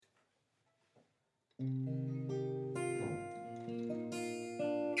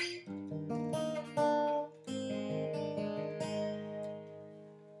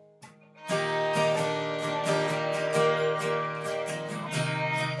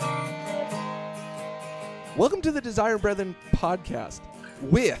Welcome to the Desire Brethren podcast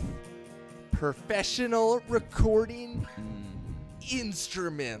with professional recording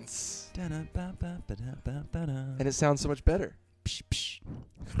instruments. And it sounds so much better.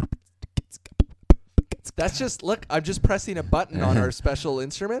 That's just, look, I'm just pressing a button on our special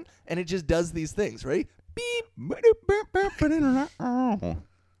instrument, and it just does these things, right? Beep. Beep.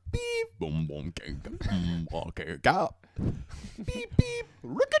 Boom, boom, Beep, beep.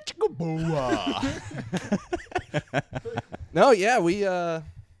 No, yeah, we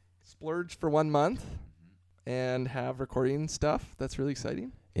splurged for 1 month and have recording stuff. That's really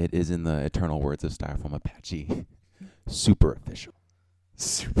exciting. It is, in the eternal words of Styrofoam Apache, super official.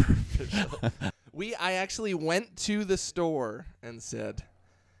 Super official. I actually went to the store and said,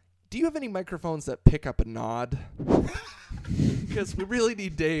 do you have any microphones that pick up a nod? Because we really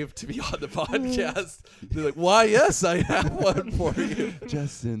need Dave to be on the podcast. They're like, why, yes, I have one for you.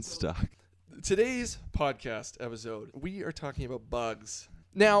 Just in stock. Today's podcast episode, we are talking about bugs.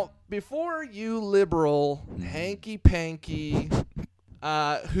 Now, before you liberal hanky-panky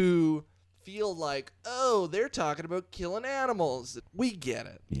who feel like, oh, they're talking about killing animals, we get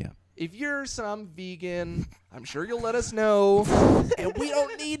it. Yeah. If you're some vegan, I'm sure you'll let us know. And we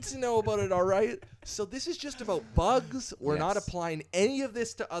don't need to know about it, all right? So this is just about bugs. We're not applying any of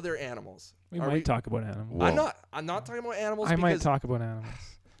this to other animals. We might talk about animals. Whoa. I'm not talking about animals. I might talk about animals.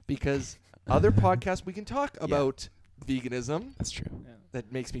 Because other podcasts, we can talk about veganism. That's true. Yeah.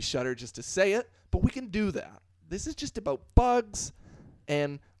 That makes me shudder just to say it. But we can do that. This is just about bugs.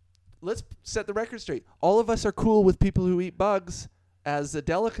 And let's set the record straight. All of us are cool with people who eat bugs as a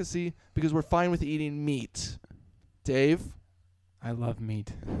delicacy because we're fine with eating meat. Dave? I love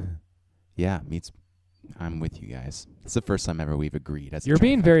meat. Yeah, meat's. I'm with you guys. It's the first time ever we've agreed. As You're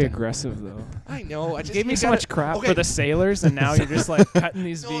being very trifecta. aggressive, though. I know. I You just gave me so gotta- much crap okay. for the sailors, and now you're just like cutting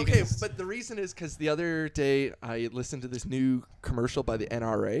these No, vegans. okay, but the reason is because the other day I listened to this new commercial by the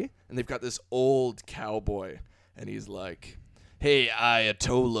NRA, and they've got this old cowboy, and he's like, hey,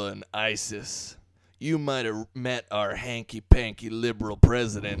 Ayatollah and ISIS, you might have met our hanky-panky liberal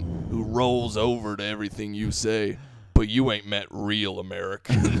president who rolls over to everything you say, but you ain't met real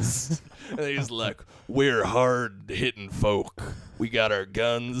Americans. And he's like, we're hard-hitting folk. We got our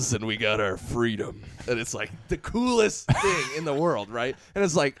guns and we got our freedom. And it's like the coolest thing in the world, right? And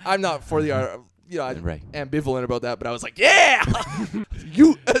it's like, I'm not for the, I'm Right. ambivalent about that, but I was like, yeah!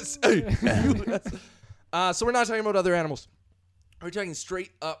 USA! USA! So we're not talking about other animals. We're talking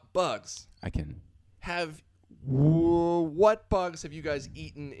straight up bugs. I can. What bugs have you guys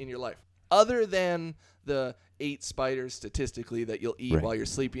eaten in your life? Other than the 8 spiders statistically that you'll eat while you're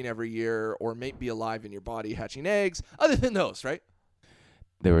sleeping every year or may be alive in your body hatching eggs. Other than those, right?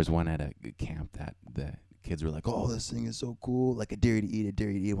 There was one at a camp that the kids were like, oh, this thing is so cool. Like, a dare to eat, a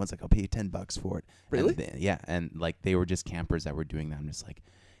dare to eat. One's like, I'll pay you $10 for it. Really? And yeah. And like, they were just campers that were doing that. I'm just like,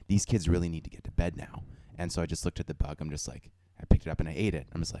 these kids really need to get to bed now. And so I just looked at the bug. I'm just like, I picked it up and I ate it.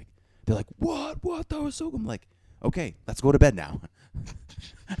 I'm just like, they're like, what? That was so good. I'm like, okay, let's go to bed now.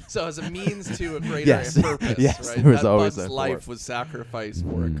 So as a means to a greater Yes. purpose, Yes, right? there was That always bug's a life for. was sacrificed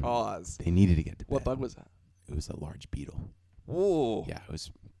for a cause. They needed to get to bed. What bug was that? It was a large beetle. Whoa. Yeah, it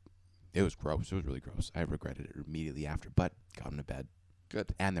was gross. It was really gross. I regretted it immediately after, but got him to bed.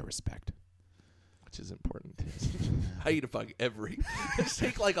 Good. And their respect. Which is important. I eat a bug just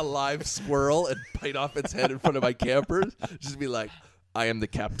take like a live squirrel and bite off its head in front of my campers. Just be like, I am the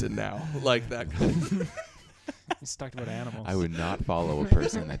captain now. Like that kind of. He's talked about animals. I would not follow a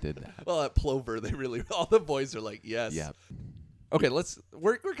person that did that. Well, at Plover, all the boys are like, yes. Yeah. Okay,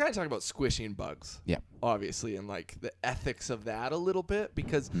 we're kind of talking about squishing bugs. Yeah. Obviously, and like the ethics of that a little bit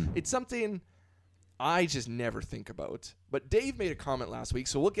because it's something I just never think about. But Dave made a comment last week,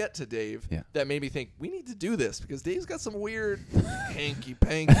 so we'll get to Dave, that made me think we need to do this because Dave's got some weird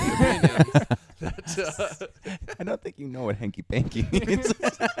hanky-panky opinions. I don't think you know what hanky-panky means.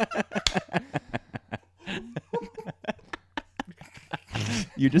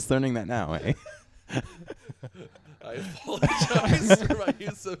 You're just learning that now, eh? I apologize for my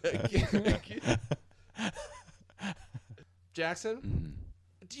use of hanky-panky. Jackson,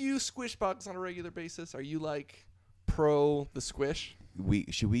 do you squish bugs on a regular basis? Are you like pro the squish?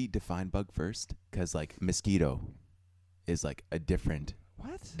 Should we define bug first? Because like mosquito is like a different.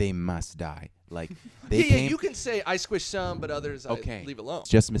 What? They must die. Like they came. You can say I squish some, but others I leave alone. It's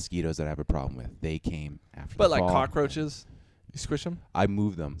just mosquitoes that I have a problem with. They came after. But the like fall. cockroaches, you squish them. I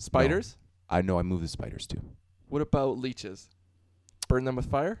move them. Spiders. I know I move the spiders too. What about leeches? Burn them with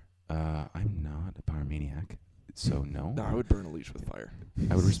fire? I'm not a pyromaniac, so no. No, I would burn a leech with fire.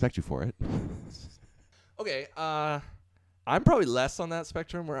 I would respect you for it. Okay, I'm probably less on that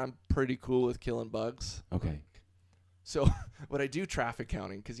spectrum where I'm pretty cool with killing bugs. Okay. So what I do traffic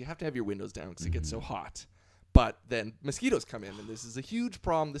counting, because you have to have your windows down because it gets so hot. But then mosquitoes come in, and this is a huge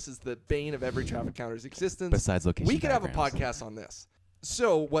problem. This is the bane of every traffic counter's existence. Besides location We could have a diagrams. podcast on this.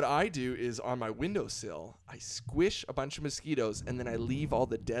 So what I do is on my windowsill, I squish a bunch of mosquitoes, and then I leave all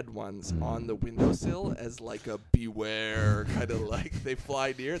the dead ones on the windowsill as like a beware kind of like they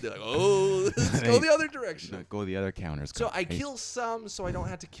fly near. They're like, oh, let's go the other direction. No, go the other counters. So Go. I Hey. kill some so I don't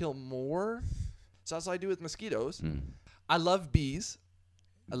have to kill more. So that's what I do with mosquitoes. Mm. I love bees.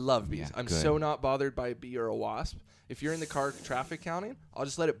 I love bees. Yeah, I'm good. so not bothered by a bee or a wasp. If you're in the car traffic counting, I'll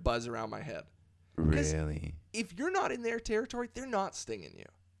just let it buzz around my head. 'Cause Really? If you're not in their territory, they're not stinging you.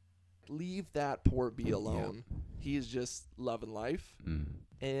 Leave that poor bee alone. He is just loving life,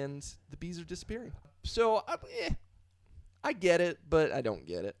 and the bees are disappearing. So I get it, but I don't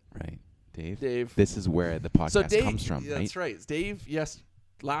get it. Right. Dave? Dave. This is where the podcast So Dave, comes from, yeah, right? that's right. Dave,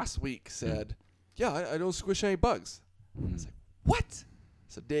 last week said, yeah, I don't squish any bugs. Mm. What?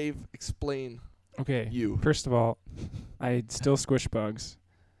 So Dave, explain Okay. you. First of all, I still squish bugs.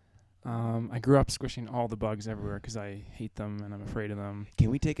 I grew up squishing all the bugs everywhere because I hate them and I'm afraid of them.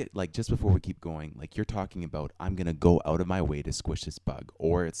 Can we take it, like, just before we keep going, like, you're talking about, I'm going to go out of my way to squish this bug,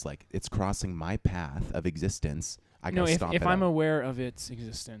 or it's like, it's crossing my path of existence. I got No, to if stop if it I'm out. aware of its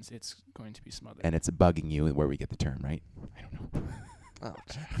existence, it's going to be smothered. And it's bugging you, where we get the term, right? I don't know.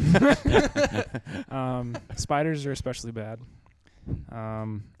 Spiders are especially bad.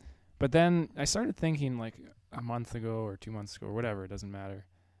 But then I started thinking, like a month ago or 2 months ago or whatever, it doesn't matter,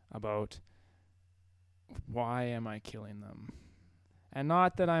 about why am I killing them? And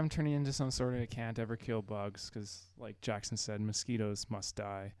not that I'm turning into some sort of can't ever kill bugs, because like Jackson said, mosquitoes must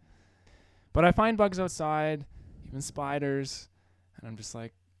die. But I find bugs outside, even spiders, and I'm just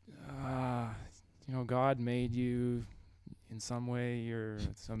like, God made you in some way.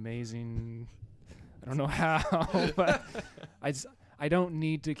 It's amazing. I don't know how, but I don't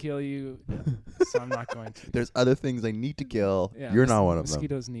need to kill you, so I'm not going to. There's other things I need to kill. Yeah, You're not one of them.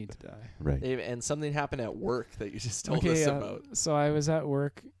 Mosquitoes need to die. Right. Dave, and something happened at work that you just told us about. So I was at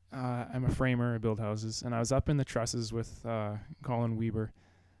work. I'm a framer. I build houses, and I was up in the trusses with Colin Weber.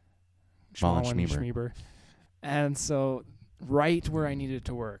 Colin Schmallen Schmieber. And so right where I needed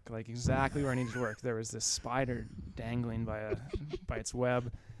to work, like exactly where I needed to work, there was this spider dangling by its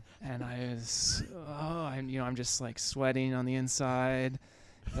web. And I was, I'm just like sweating on the inside.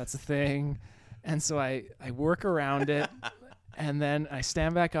 That's a thing. And so I work around it, and then I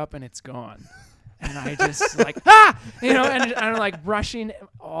stand back up, and it's gone. And I just like, and I'm like brushing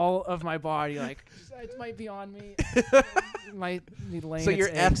all of my body, like it might be on me. It might be laying So its your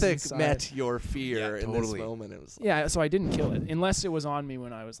eggs ethic inside. met your fear Yeah, in totally. this moment. It was Yeah, so I didn't kill it, unless it was on me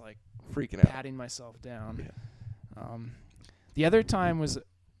when I was like freaking out. patting myself down. The other time was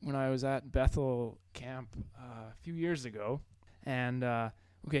when I was at Bethel Camp a few years ago. And,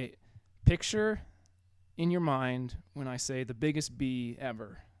 picture in your mind when I say the biggest bee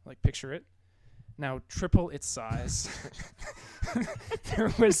ever. Like, picture it. Now, triple its size.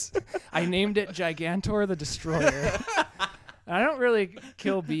 I named it Gigantor the Destroyer. I don't really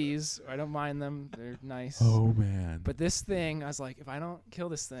kill bees. I don't mind them. They're nice. Oh, man. But this thing, I was like, if I don't kill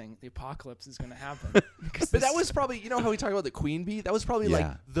this thing, the apocalypse is going to happen. But that was probably, you know how we talk about the queen bee? That was probably like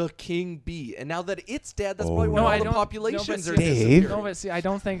Yeah. the king bee. And now that it's dead, that's Oh, probably when no. all I the don't- populations no, are but Dave. disappearing. No, but see, I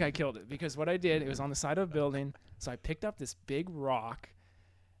don't think I killed it, because what I did, it was on the side of a building. So I picked up this big rock,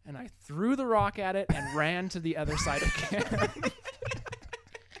 and I threw the rock at it and ran to the other side of camp.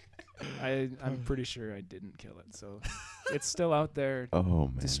 I'm pretty sure I didn't kill it. So it's still out there Oh,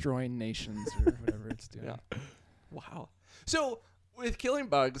 man. destroying nations or whatever it's doing. Yeah. Wow. So with killing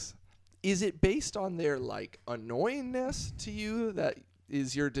bugs, is it based on their like annoyingness to you that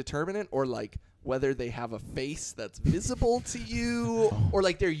is your determinant, or like whether they have a face that's visible to you, or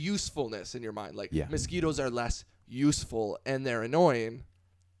like their usefulness in your mind? Like Yeah. mosquitoes are less useful and they're annoying.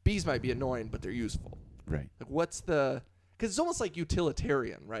 Bees might be annoying, but they're useful. Right. Like what's the? Because it's almost like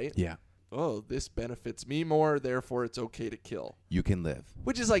utilitarian, right? Yeah. Oh, this benefits me more, therefore it's okay to kill. You can live.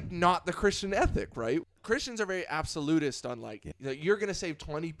 Which is like not the Christian ethic, right? Christians are very absolutist on like, you know, you're going to save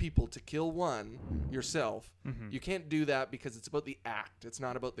 20 people to kill one yourself. Mhm. You can't do that because it's about the act. It's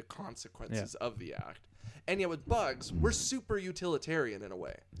not about the consequences of the act. And yet with bugs, we're super utilitarian in a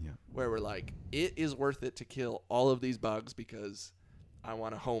way, Yeah. where we're like, it is worth it to kill all of these bugs because I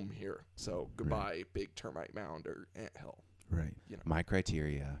want a home here. So goodbye, big termite mound or anthill. Right. You know. My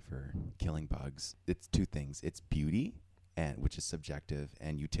criteria for killing bugs, it's two things. It's beauty, and which is subjective,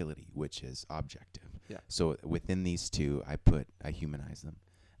 and utility, which is objective. Yeah. So within these two, I humanize them.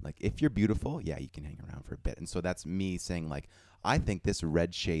 Like, if you're beautiful, yeah, you can hang around for a bit. And so that's me saying, like, I think this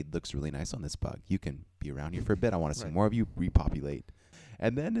red shade looks really nice on this bug. You can be around here for a bit. I want to see Right. more of you repopulate.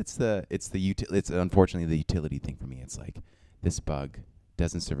 And then it's unfortunately the utility thing for me. It's like, this bug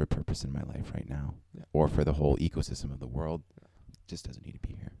doesn't serve a purpose in my life right now, Yeah. or for the whole ecosystem of the world. Just doesn't need to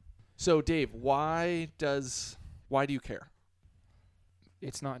be here. So Dave, why do you care?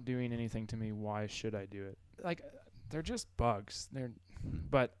 It's not doing anything to me. Why should I do it? Like, they're just bugs.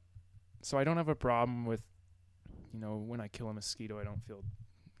 But so I don't have a problem with, when I kill a mosquito, I don't feel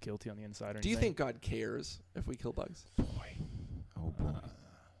guilty on the inside or Do you anything. think God cares if we kill bugs? Oh boy.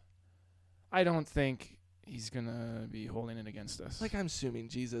 I don't think he's gonna be holding it against us. Like, I'm assuming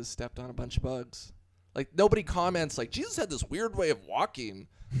Jesus stepped on a bunch of bugs. Like, nobody comments like Jesus had this weird way of walking.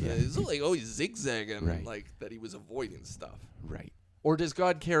 Yeah, it's like, oh, he's zigzagging, Right. like that he was avoiding stuff. Right. Or does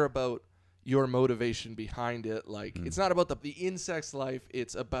God care about your motivation behind it? Like, it's not about the insect's life.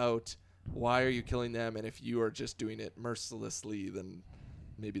 It's about why are you killing them? And if you are just doing it mercilessly, then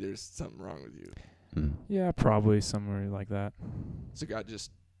maybe there's something wrong with you. Yeah, probably somewhere like that. So God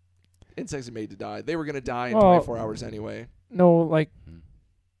just, insects are made to die. They were going to die in Well- 24 hours anyway. No, like, Mm.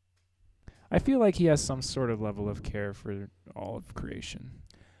 I feel like he has some sort of level of care for all of creation.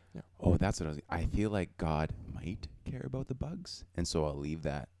 Oh, that's what I feel like God might care about the bugs. And so I'll leave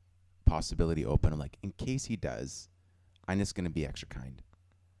that possibility open. I'm like, in case he does, I'm just going to be extra kind.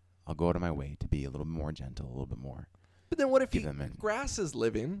 I'll go out of my way to be a little more gentle, a little bit more. But then what if Give them in. grass is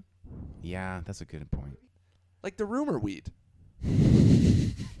living? Yeah, that's a good point. Like the rumor weed.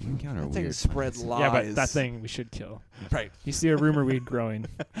 You encounter That thing weird spread plants. lies. Yeah, but that thing we should kill. Right. You see a rumor weed growing.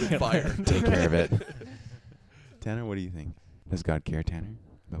 With fire. Take care of it. Tanner, what do you think? Does God care, Tanner,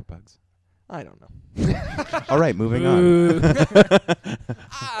 about bugs? I don't know. All right, moving on. Ooh.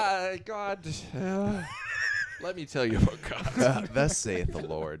 God. Let me tell you about God. Thus saith the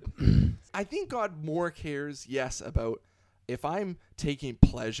Lord. I think God more cares, yes, about if I'm taking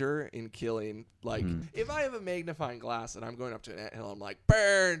pleasure in killing, like, if I have a magnifying glass and I'm going up to an anthill, I'm like,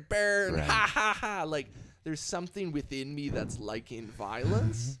 burn, burn, Right. ha, ha, ha. Like, there's something within me that's liking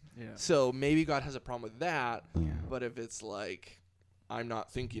violence. Yeah. So maybe God has a problem with that. Yeah. But if it's like, I'm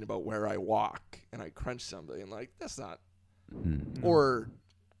not thinking about where I walk and I crunch somebody and like, that's not, or,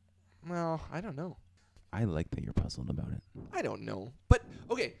 well, I don't know. I like that you're puzzled about it. I don't know. But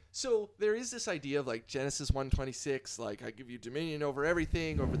okay, so there is this idea of like Genesis 1:26, like I give you dominion over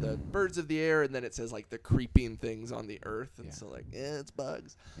everything, over the birds of the air, and then it says like the creeping things on the earth, and Yeah. so like it's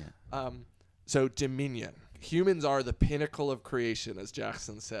bugs. Yeah. So dominion. Humans are the pinnacle of creation, as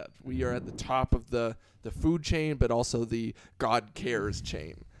Jackson said. We are at the top of the food chain, but also the God cares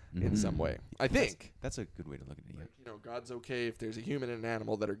chain in some way. I think. That's a good way to look at it. Yeah. Like, God's okay if there's a human and an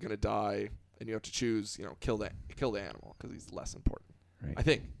animal that are gonna die, and you have to choose, kill the animal because he's less important. Right. I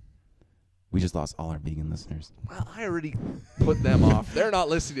think. We just lost all our vegan listeners. Well, I already put them off. They're not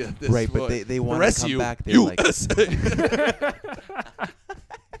listening to this. Right, but boy. they want The to rest of come you, back. They're like, USA.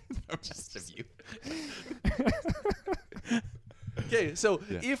 no, just of you. Okay, so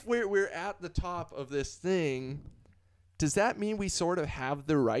Yeah. if we're at the top of this thing, does that mean we sort of have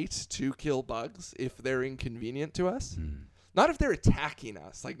the right to kill bugs if they're inconvenient to us? Not if they're attacking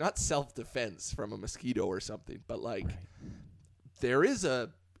us, like not self-defense from a mosquito or something, but like there is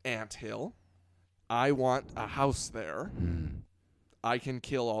a anthill. I want a house there. I can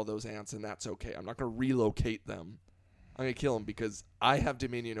kill all those ants and that's okay. I'm not going to relocate them. I'm going to kill them because I have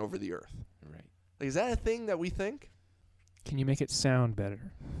dominion over the earth. Right. Like, is that a thing that we think? Can you make it sound better?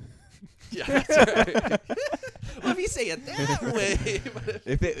 Yeah, that's right. Well, if you say it that way.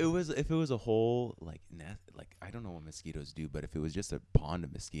 If it was a whole like nest, like I don't know what mosquitoes do, but if it was just a pond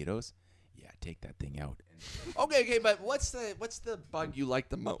of mosquitoes, yeah, take that thing out. Okay, but what's the bug you like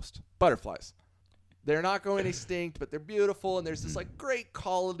the most? Butterflies. They're not going extinct, but they're beautiful, and there's this like great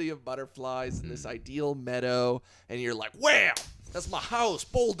colony of butterflies in this ideal meadow, and you're like, wow, that's my house,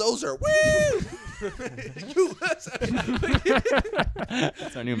 bulldozer, woo! That's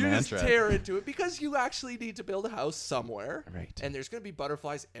our new You mantra. just tear into it because you actually need to build a house somewhere, Right. and there's going to be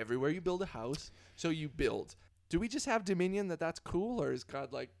butterflies everywhere you build a house, so you build. Do we just have dominion that's cool, or is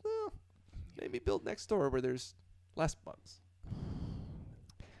God like, well, maybe build next door where there's less bugs?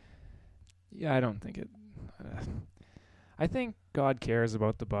 Yeah, I don't think it. I think God cares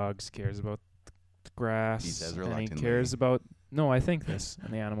about the bugs, cares about the grass, He says and he reluctantly. cares about. No, I think this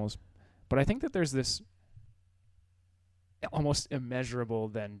and the animals, but I think that there's this almost immeasurable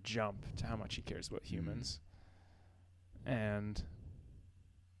then jump to how much he cares about humans. And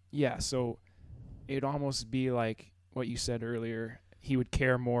yeah, so it'd almost be like what you said earlier. He would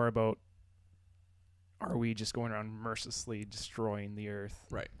care more about, are we just going around mercilessly destroying the earth,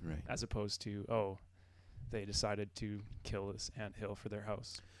 Right. as opposed to, oh, they decided to kill this anthill for their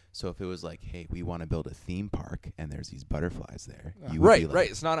house. So if it was like, hey, we want to build a theme park and there's these butterflies there, you would be Right, like, right.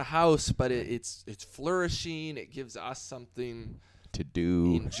 It's not a house, but it's flourishing. It gives us something to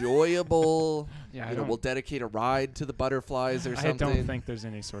do. Yeah, enjoyable. I We'll dedicate a ride to the butterflies or I something. don't think there's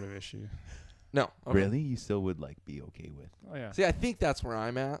any sort of issue. No. Okay. Really? You still would like be okay with? Oh yeah. See, I think that's where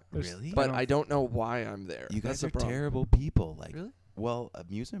I'm at, Really? but I don't know why I'm there. You That's guys are the problem. terrible people. Like, Really? well,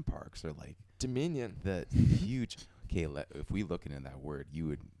 amusement parks are like Dominion. the huge. Okay, if we look into that word, you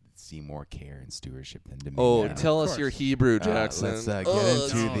would see more care and stewardship than Dominion. Oh, Yeah, tell of us your course. Hebrew, Jackson. Let's get Oh,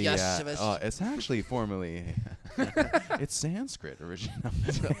 into no. the. Yes, It's actually formerly. It's Sanskrit original.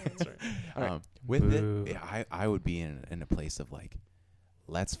 That's right. All right. With Boo. it, I would be in a place of like,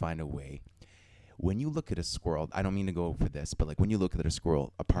 let's find a way. When you look at a squirrel, I don't mean to go for this, but like when you look at a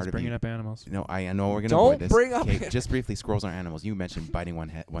squirrel, a part Just of bringing you. up animals. No, I know we're gonna Don't avoid this. bring up Okay, just briefly, squirrels aren't animals. You mentioned biting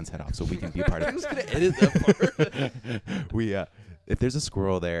one's head off, so we can be a part of I'm it. just gonna edit that part. We if there's a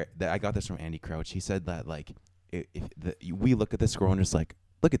squirrel there, I got this from Andy Crouch. He said that like we look at the squirrel and just like,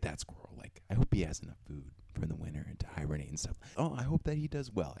 look at that squirrel. Like, I hope he has enough food for the winter and to hibernate and stuff. Oh, I hope that he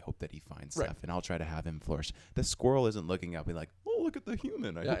does well. I hope that he finds Right. stuff, and I'll try to have him flourish. The squirrel isn't looking up and like, oh, look at the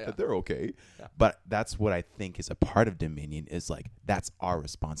human. I hope that they're okay. Yeah. But that's what I think is a part of Dominion is like, that's our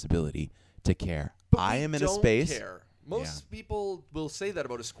responsibility to care. But I we am in a don't space. care. Most people will say that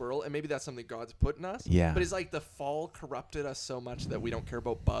about a squirrel, and maybe that's something God's put in us. Yeah. But is like the fall corrupted us so much that we don't care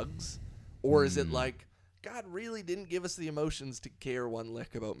about bugs? Or is it like God really didn't give us the emotions to care one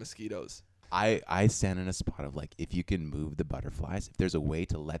lick about mosquitoes? I stand in a spot of like, if you can move the butterflies, if there's a way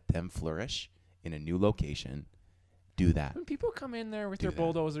to let them flourish in a new location, do that. When people come in there with Do their that.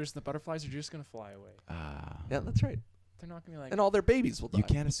 bulldozers, the butterflies are just gonna fly away. Yeah, that's right. They're not gonna be like, And all their babies will die You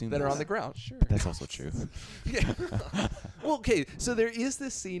can't assume that are this. on the ground. sure. But that's also true. Yeah. Well, okay, so there is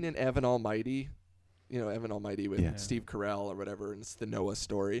this scene in Evan Almighty, Evan Almighty with Yeah. Steve Carell or whatever, and it's the Noah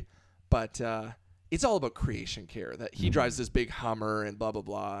story. But it's all about creation care, that he drives this big Hummer and blah, blah,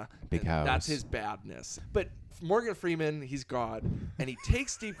 blah. Big and house. That's his badness. But Morgan Freeman, he's God, and he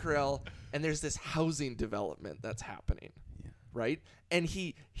takes Steve Carell, and there's this housing development that's happening. Yeah. Right? And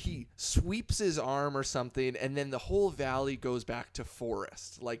he sweeps his arm or something, and then the whole valley goes back to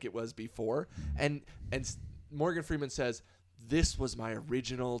forest like it was before. And Morgan Freeman says, "This was my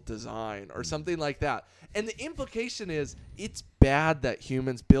original design," or something like that. And the implication is it's bad that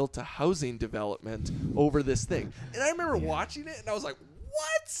humans built a housing development over this thing. And I remember watching it, and I was like,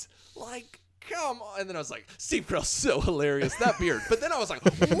 "What? Like, come on!" And then I was like, "Steve Carell's so hilarious, that beard." But then I was like,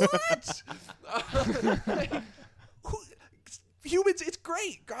 "What?" Humans, it's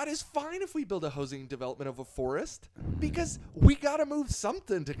great. God is fine if we build a housing development of a forest because we got to move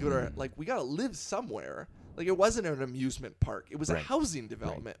something to go to, like, we got to live somewhere. Like, it wasn't an amusement park. It was a Right. housing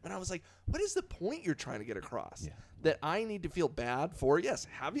development. And I was like, what is the point you're trying to get across? Yeah. That I need to feel bad for, yes,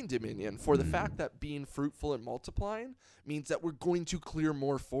 having dominion, for the fact that being fruitful and multiplying means that we're going to clear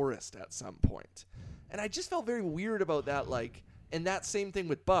more forest at some point. And I just felt very weird about that, like, and that same thing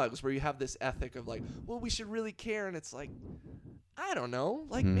with bugs, where you have this ethic of like, well, we should really care, and it's like, I don't know,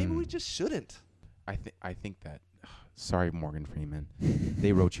 like maybe we just shouldn't. I think that. Sorry, Morgan Freeman.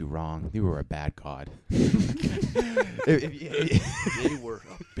 They wrote you wrong. You were a bad god. They were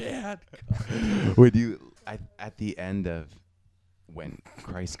a bad. Would you at the end of when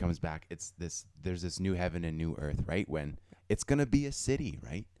Christ comes back, there's this new heaven and new earth, right? When it's gonna be a city,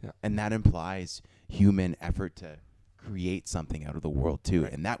 right? Yeah. And that implies human effort to create something out of the world too.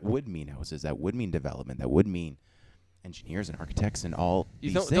 Right. And that would mean houses, that would mean development, that would mean engineers and architects and all You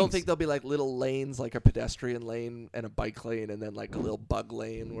these don't things. think there'll be like little lanes, like a pedestrian lane and a bike lane, and then like a little bug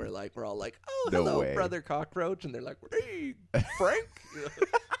lane where like we're all like, oh, No hello, way. brother cockroach, and they're like, hey, Frank.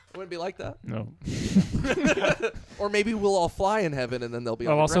 It wouldn't be like that. no. Or maybe we'll all fly in heaven, and then there'll be.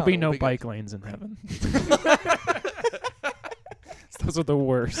 There'll on the also be ground. no We'll good. bike lanes in heaven. Those are the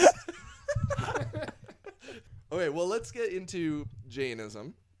worst. Okay, well, let's get into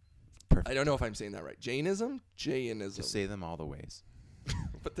Jainism. Perfect. I don't know if I'm saying that right. Jainism? Jainism. Just say them all the ways.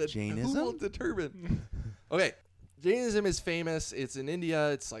 But then Jainism? who will determine? Okay, Jainism is famous. It's in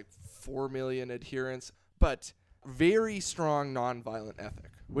India. It's like 4 million adherents, but very strong nonviolent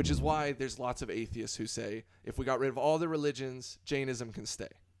ethic, which is why there's lots of atheists who say if we got rid of all the religions, Jainism can stay.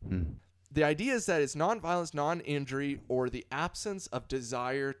 The idea is that it's nonviolence, non-injury, or the absence of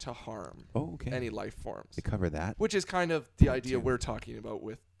desire to harm Oh, okay. any life forms, They cover that. which is kind of the Point idea two. we're talking about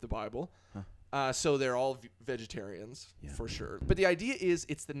with the Bible. Huh. So they're all vegetarians for sure. But the idea is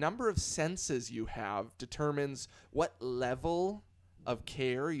it's the number of senses you have determines what level of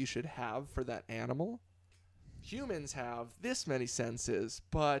care you should have for that animal. Humans have this many senses,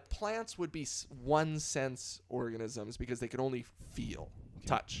 but plants would be one sense organisms because they can only feel,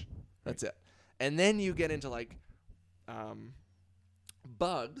 touch. That's it. And then you get into like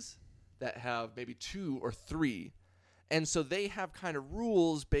bugs that have maybe 2 or 3. And so they have kind of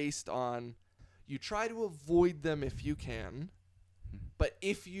rules based on you try to avoid them if you can, but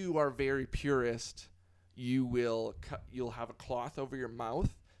if you are very purist, you'll have a cloth over your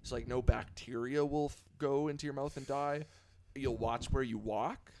mouth, so like no bacteria will go into your mouth and die. You'll watch where you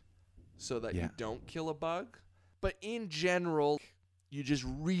walk so that you don't kill a bug. But in general, you just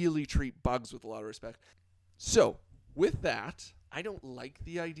really treat bugs with a lot of respect. So with that, I don't like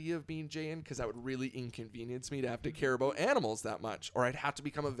the idea of being Jain because that would really inconvenience me to have to care about animals that much, or I'd have to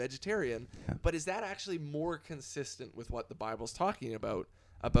become a vegetarian. Yeah. But is that actually more consistent with what the Bible's talking about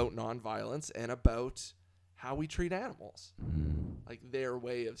nonviolence and about how we treat animals, like their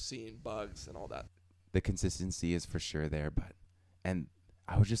way of seeing bugs and all that? The consistency is for sure there, and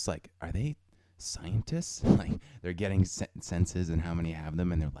I was just like, are they scientists? Like they're getting senses and how many have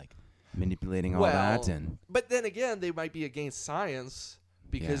them, and they're like manipulating all that. And but then again, they might be against science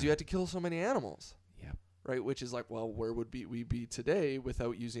because you had to kill so many animals. Yeah. Right, which is like, well, where would we be today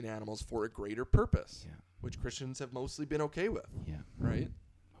without using animals for a greater purpose? Yeah. Which Christians have mostly been okay with. Yeah. Right?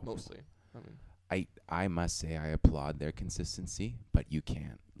 Mostly. I mean, I must say I applaud their consistency, but you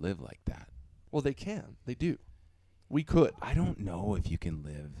can't live like that. Well, they can. They do. We could. I don't know if you can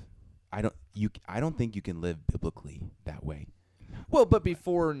live. I don't think you can live biblically that way. Well, but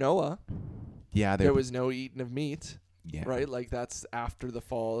before Noah, there was no eating of meat. Yeah. Right? Like that's after the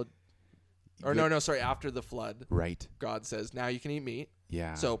fall. Or after the flood. Right. God says, now you can eat meat.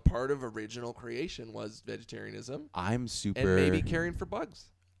 Yeah. So part of original creation was vegetarianism. I'm super. And maybe caring for bugs.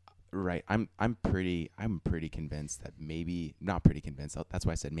 Right. I'm pretty convinced that maybe, not pretty convinced, that's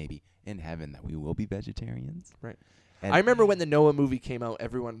why I said maybe, in heaven that we will be vegetarians. Right. And I remember when the Noah movie came out,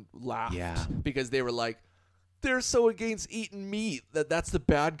 everyone laughed. Yeah. Because they were like, they're so against eating meat that's the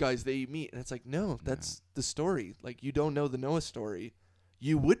bad guys, they eat meat. And it's like, no, that's the story. Like, you don't know the Noah story.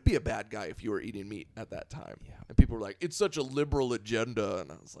 You would be a bad guy if you were eating meat at that time. Yeah. And people were like, it's such a liberal agenda.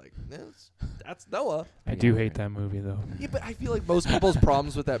 And I was like, that's Noah. I do hate that movie, though. Yeah, but I feel like most people's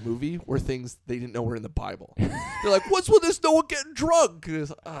problems with that movie were things they didn't know were in the Bible. They're like, what's with this Noah getting drunk?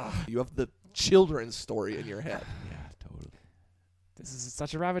 You have the children's story in your head. Yeah, totally. This is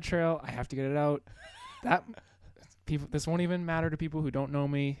such a rabbit trail. I have to get it out. This won't even matter to people who don't know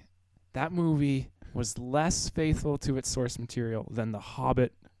me. That movie was less faithful to its source material than The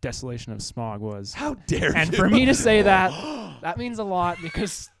Hobbit: Desolation of Smaug was. How dare you? And for me to say that means a lot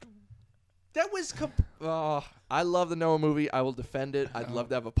because that was I love the Noah movie. I will defend it. I'd love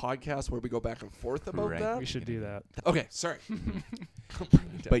to have a podcast where we go back and forth about that. We should do that. Okay, sorry.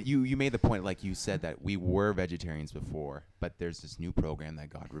 But you made the point, like you said, that we were vegetarians before, but there's this new program that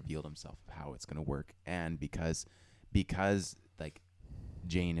God revealed himself of how it's going to work. And because like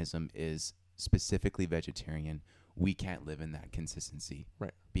Jainism is specifically vegetarian, we can't live in that consistency.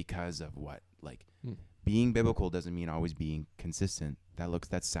 Right. Because of what? Like being biblical doesn't mean always being consistent.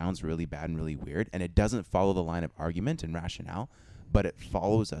 That sounds really bad and really weird, and it doesn't follow the line of argument and rationale, but it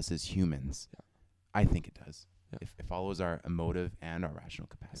follows us as humans. Yeah. I think it does. Yeah. It follows our emotive and our rational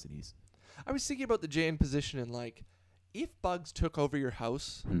capacities. I was thinking about the Jain position and like, if bugs took over your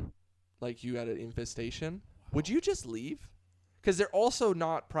house, like you had an infestation, would you just leave? Because they're also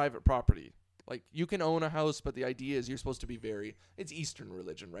not private property. Like, you can own a house, but the idea is you're supposed to be it's Eastern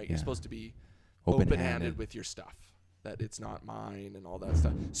religion, right? Yeah. You're supposed to be open-handed with your stuff, that it's not mine and all that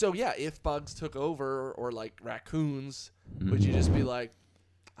stuff. So, yeah, if bugs took over or, like, raccoons, would you just be like,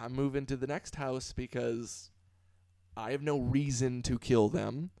 I'm moving to the next house because I have no reason to kill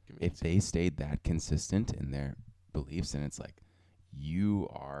them? If they stayed that consistent in their beliefs, and it's like, you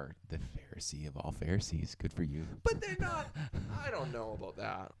are the Pharisee of all Pharisees. Good for you. But they're not. I don't know about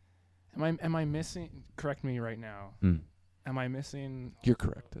that. Am I missing? Correct me right now. Am I missing? You're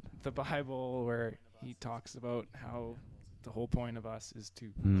corrected. The Bible where he talks about how the whole point of us is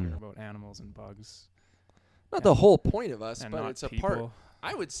to care about animals and bugs. Not the whole point of us, but it's people. A part.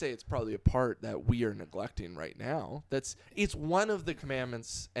 I would say it's probably a part that we are neglecting right now. It's one of the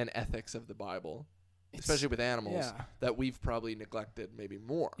commandments and ethics of the Bible. Especially with animals, that we've probably neglected maybe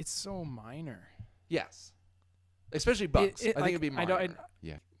more. It's so minor. Yes. Especially bugs. I think it'd be minor.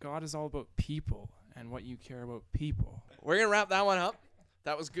 God is all about people and what you care about people. We're going to wrap that one up.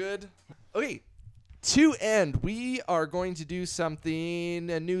 That was good. Okay. To end, we are going to do something,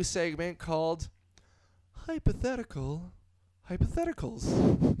 a new segment called Hypotheticals.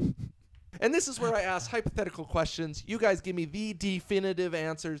 And this is where I ask hypothetical questions. You guys give me the definitive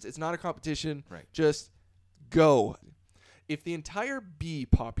answers. It's not a competition. Right. Just go. If the entire bee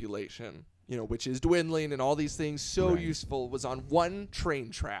population, which is dwindling and all these things so Right. useful, was on one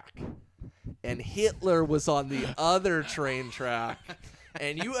train track, and Hitler was on the other train track,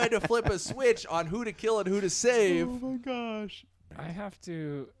 and you had to flip a switch on who to kill and who to save. Oh my gosh. I have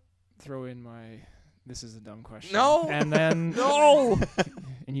to throw in my. This is a dumb question. No. And then No.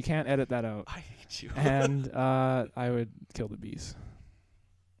 and you can't edit that out. I hate you. And I would kill the bees.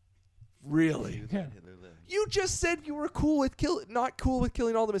 Really? Yeah. You just said you were not cool with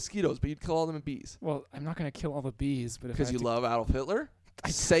killing all the mosquitoes, but you'd kill all the bees. Well, I'm not gonna kill all the bees, but if Because I you had to- love Adolf Hitler?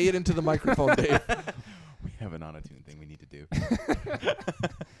 Say it into the microphone, Dave. We have an auto-tune thing we need to do.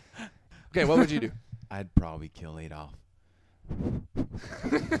 Okay, what would you do? I'd probably kill Adolf.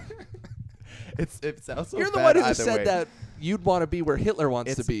 It sounds so You're the bad one who either said way. that you'd want to be where Hitler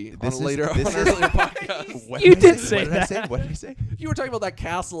wants to be on this a later is- on an earlier podcast. What You I did say? say What did I say? that. What did I say? You were talking about that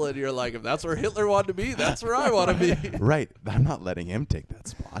castle, and you're like, if that's where Hitler wanted to be, that's where I want to be. Right. I'm not letting him take that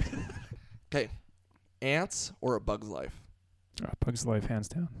spot. Okay, ants or a bug's life? Bug's Life, hands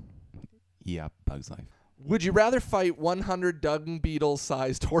down. Yeah, Bug's Life. Would you rather fight 100 dung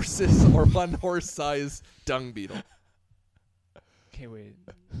beetle-sized horses or one horse-sized dung beetle? Okay, wait.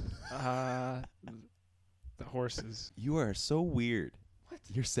 The horses. You are so weird. What?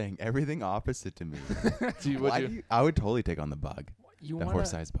 You're saying everything opposite to me. Would I would totally take on the bug. You The wanna-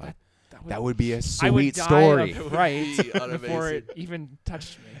 horse-sized bug. That That would be a I would sweet die story. of fright Be before unamazing. it even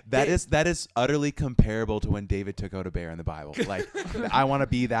touched me. That is utterly comparable to when David took out a bear in the Bible. Like, I want to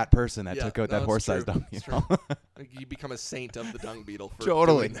be that person that Yeah, took out no, that it's horse-sized true. dung It's beetle. Like, you become a saint of the dung beetle for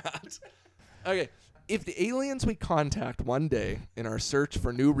Totally. doing that. Okay, if the aliens we contact one day in our search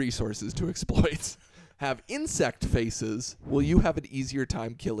for new resources to exploit have insect faces, will you have an easier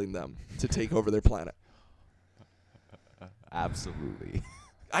time killing them to take over their planet? Absolutely.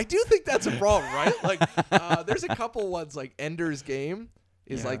 I do think that's a problem, right? Like, there's a couple ones, like Ender's Game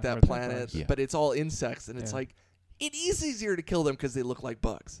is Yeah, like that or the planet, bugs. Yeah. but it's all insects, and it's Yeah. like, it is easier to kill them because they look like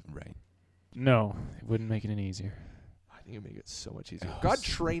bugs. Right. No, it wouldn't make it any easier. I think it would make it so much easier. Oh, God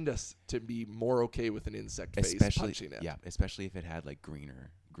so- trained us to be more okay with an insect face Especially, punching it. yeah, especially if it had like green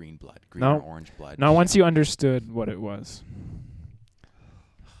blood, green No. or orange blood. Not once you understood what it was.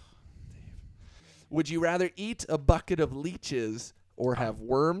 Would you rather eat a bucket of leeches or have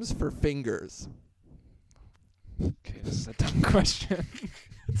worms for fingers? Okay, this is a dumb question.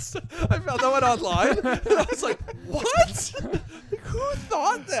 I found that one online. And I was like, what? Who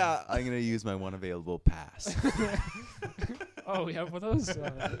thought that? I'm gonna use my one available pass. Oh, yeah, well, those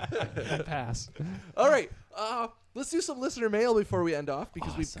pass. All right. Let's do some listener mail before we end off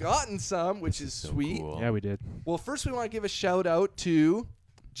because we've Awesome. gotten some, which is So sweet. cool. Yeah, we did. Well, first we want to give a shout out to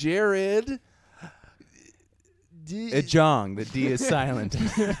Jared. Jong. The D is silent.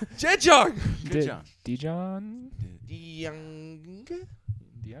 Jejong. Good job. Dijon? Young.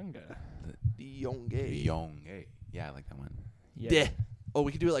 Dianga. Dionge. Yong. Hey. Yeah, I like that one. Yeah. De. Oh,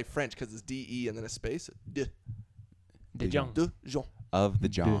 we can do it like French because it's D-E and then a space. De. Dijon. De. Jean. Of the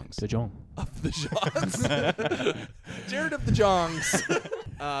Jongs. Dijon. Of the Jongs. Jared of the Jongs.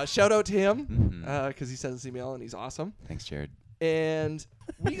 Shout out to him Mhm. because he sent us an email and he's awesome. Thanks, Jared. And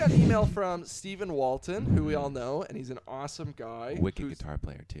we got an email from Stephen Walton, who we all know, and he's an awesome guy. Wicked who's- guitar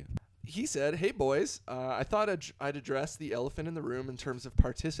player too. He said, "Hey boys, I thought I'd address the elephant in the room in terms of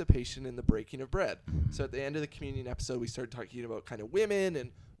participation in the breaking of bread. So at the end of the communion episode, we started talking about kind of women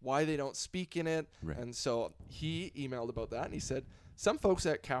and why they don't speak in it. Right. And so he emailed about that, and he said some folks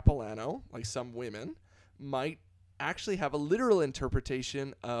at Capilano, like some women, might actually have a literal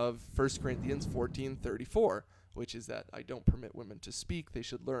interpretation of 1 Corinthians 14:34, which is that I don't permit women to speak; they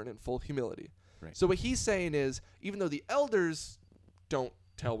should learn in full humility. Right. So what he's saying is, even though the elders don't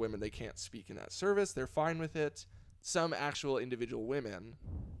tell women they can't speak in that service, they're fine with it. Some actual individual women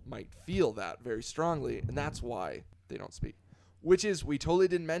might feel that very strongly, and that's why they don't speak. Which is, we totally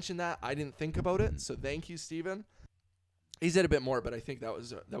didn't mention that. I didn't think about it, so thank you, Stephen. He said a bit more, but I think that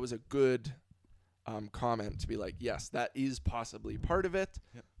was a good comment to be like, yes, that is possibly part of it.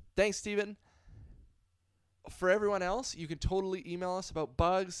 Yep. Thanks, Stephen. For everyone else, you can totally email us about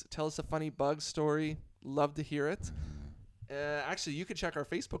bugs. Tell us a funny bug story. Love to hear it. Actually, you can check our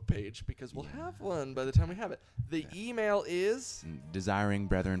Facebook page because we'll have one by the time we have it. The email is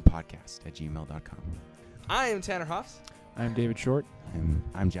DesiringBrethrenPodcast@gmail.com. I am Tanner Hoffs. I'm David Short.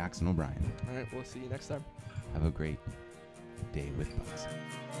 I'm Jackson O'Brien. All right, we'll see you next time. Have a great day with bugs.